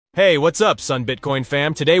Hey, what's up, Sun Bitcoin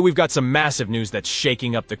fam? Today we've got some massive news that's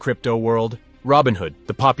shaking up the crypto world. Robinhood,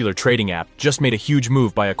 the popular trading app, just made a huge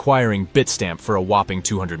move by acquiring Bitstamp for a whopping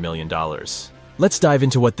 $200 million. Let's dive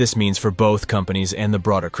into what this means for both companies and the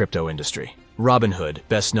broader crypto industry. Robinhood,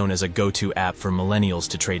 best known as a go-to app for millennials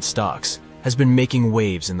to trade stocks, has been making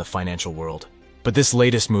waves in the financial world. But this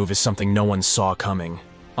latest move is something no one saw coming.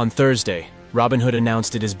 On Thursday, Robinhood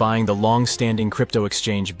announced it is buying the long-standing crypto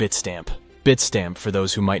exchange Bitstamp. Bitstamp, for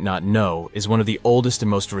those who might not know, is one of the oldest and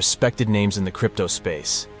most respected names in the crypto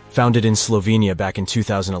space. Founded in Slovenia back in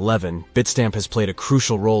 2011, Bitstamp has played a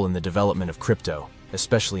crucial role in the development of crypto,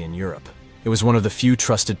 especially in Europe. It was one of the few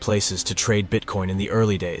trusted places to trade Bitcoin in the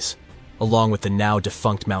early days, along with the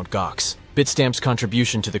now-defunct Mt. Gox. Bitstamp's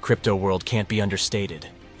contribution to the crypto world can't be understated.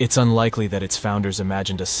 It's unlikely that its founders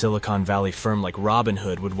imagined a Silicon Valley firm like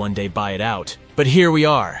Robinhood would one day buy it out. But here we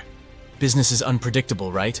are. Business is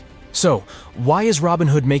unpredictable, right? So, why is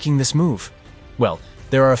Robinhood making this move? Well,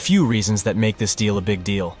 there are a few reasons that make this deal a big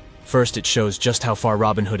deal. First, it shows just how far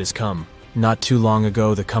Robinhood has come. Not too long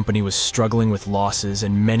ago, the company was struggling with losses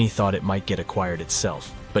and many thought it might get acquired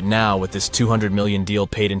itself. But now, with this $200 million deal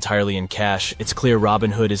paid entirely in cash, it's clear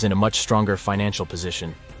Robinhood is in a much stronger financial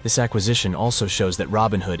position. This acquisition also shows that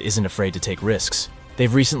Robinhood isn't afraid to take risks.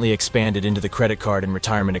 They've recently expanded into the credit card and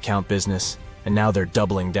retirement account business, and now they're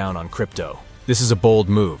doubling down on crypto. This is a bold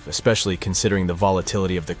move, especially considering the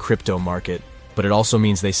volatility of the crypto market, but it also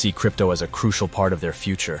means they see crypto as a crucial part of their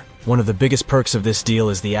future. One of the biggest perks of this deal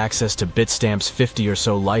is the access to Bitstamp's 50 or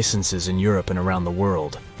so licenses in Europe and around the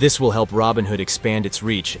world. This will help Robinhood expand its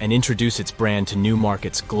reach and introduce its brand to new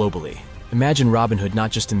markets globally. Imagine Robinhood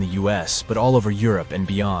not just in the US, but all over Europe and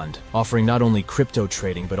beyond, offering not only crypto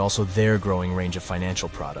trading but also their growing range of financial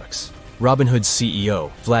products. Robinhood's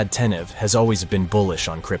CEO, Vlad Tenev, has always been bullish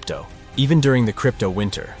on crypto. Even during the crypto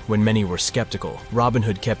winter, when many were skeptical,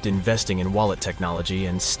 Robinhood kept investing in wallet technology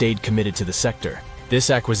and stayed committed to the sector. This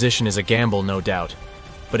acquisition is a gamble, no doubt,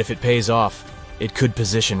 but if it pays off, it could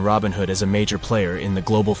position Robinhood as a major player in the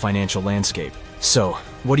global financial landscape. So,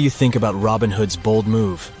 what do you think about Robinhood's bold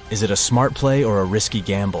move? Is it a smart play or a risky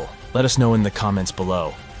gamble? Let us know in the comments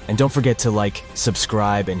below. And don't forget to like,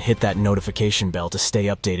 subscribe, and hit that notification bell to stay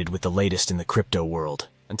updated with the latest in the crypto world.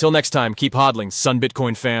 Until next time, keep hodling, Sun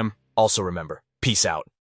Bitcoin fam. Also remember, peace out.